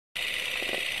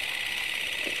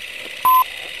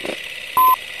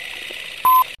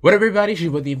What up, everybody? It's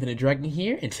your boy, the Infinite Dragon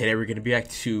here, and today we're going to be back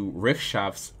to Rift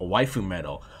Shop's Waifu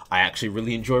Metal. I actually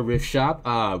really enjoy Rift Shop.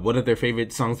 One of their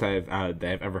favorite songs that I've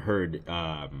ever heard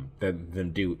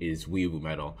them do is Waifu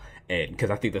Metal, and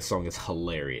because I think the song is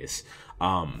hilarious.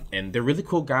 And they're really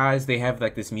cool guys. They have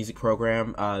like this music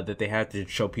program that they have to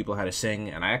show people how to sing,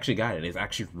 and I actually got it. It's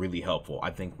actually really helpful. I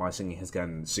think my singing has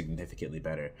gotten significantly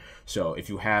better. So if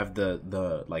you have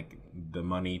the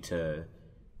money to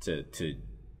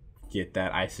get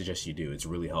that, I suggest you do. It's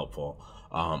really helpful.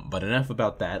 But enough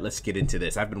about that. Let's get into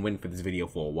this. I've been waiting for this video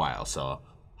for a while, so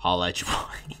holla at your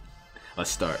boy. Let's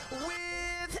start.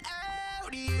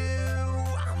 Without you,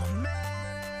 I'm a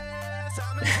mess.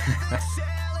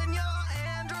 Selling your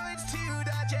androids to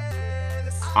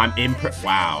digest. I'm impressed.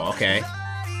 Wow, okay.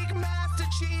 Master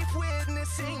Chief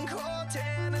witnessing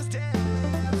Cortana's death.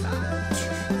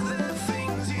 The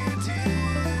things you do,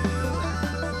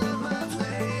 I love my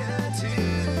player too.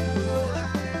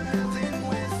 Nothing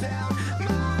without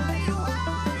my wife.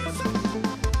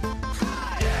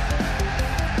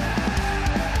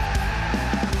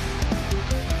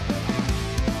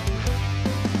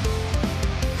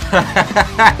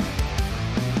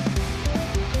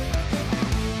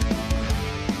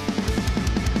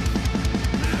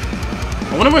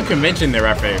 I wonder what convention they're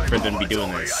at for them to be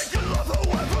doing this.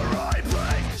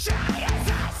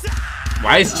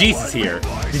 Why is Jesus here?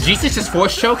 Did Jesus just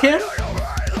force choke him?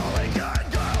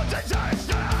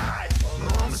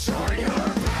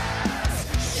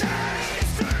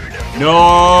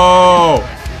 No!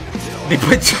 They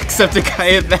put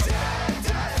Jacksepticeye in that.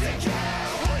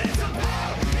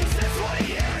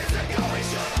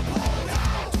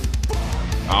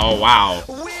 Oh wow.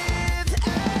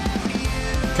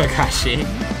 Kakashi.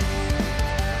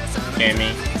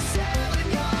 Cammy.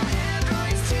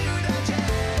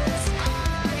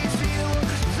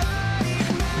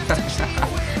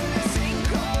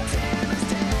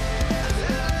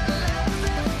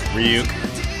 Ryuk.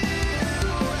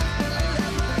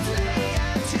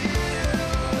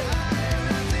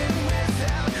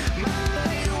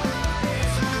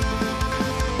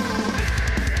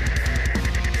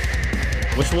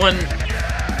 Which one?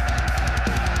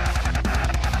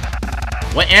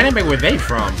 What anime were they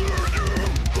from?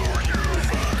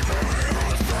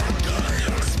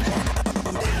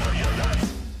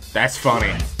 That's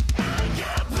funny.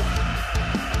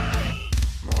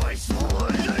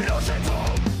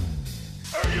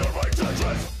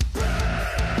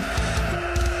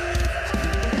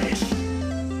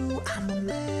 I'm a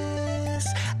mess.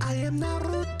 I am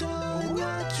Naruto.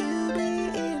 Got you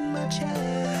in my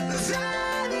chest.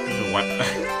 What?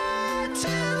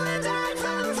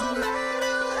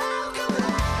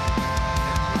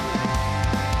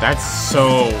 That's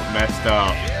so messed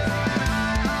up.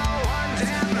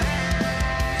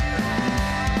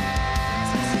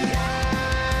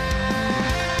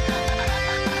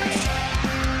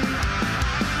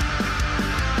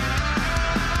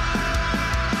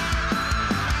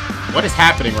 What is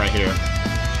happening right here?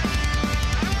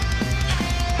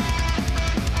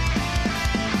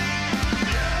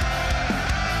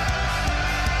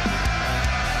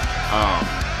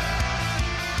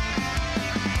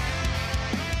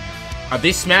 Are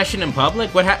they smashing in public?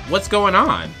 What's going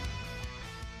on?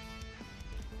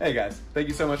 Hey guys, thank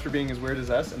you so much for being as weird as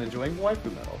us and enjoying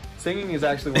waifu metal. Singing is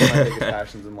actually one of my biggest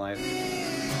passions in life.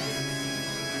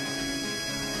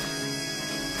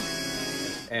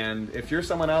 And if you're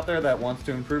someone out there that wants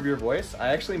to improve your voice, I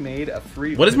actually made a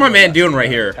free What is my man doing right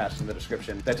here? Attached in the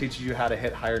description that teaches you how to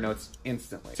hit higher notes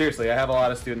instantly. Seriously, I have a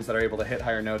lot of students that are able to hit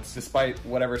higher notes despite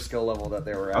whatever skill level that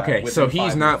they were at. Okay, so within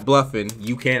he's 5 not minutes. bluffing.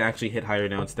 You can actually hit higher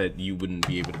notes that you wouldn't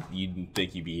be able to. You didn't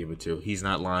think you'd be able to. He's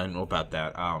not lying about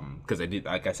that. Because I did,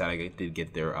 like I said, I did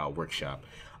get their workshop.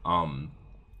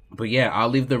 But yeah, I'll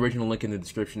leave the original link in the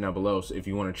description down below. So if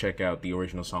you want to check out the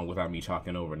original song without me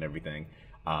talking over and everything,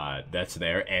 that's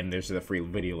there. And there's the free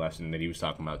video lesson that he was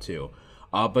talking about too.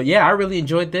 But yeah, I really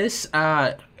enjoyed this.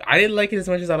 I didn't like it as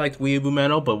much as I liked Waifu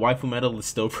Metal, but Waifu Metal is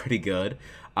still pretty good.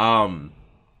 And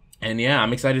yeah,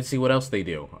 I'm excited to see what else they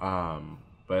do.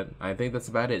 But I think that's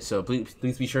about it. So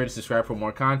please be sure to subscribe for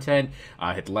more content.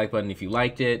 Hit the like button if you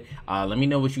liked it. Let me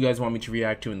know what you guys want me to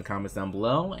react to in the comments down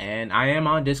below. And I am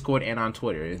on Discord and on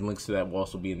Twitter. And links to that will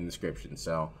also be in the description.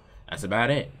 So that's about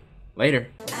it. Later.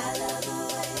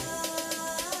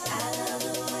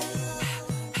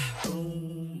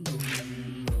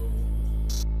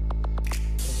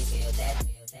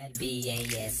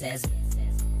 BASS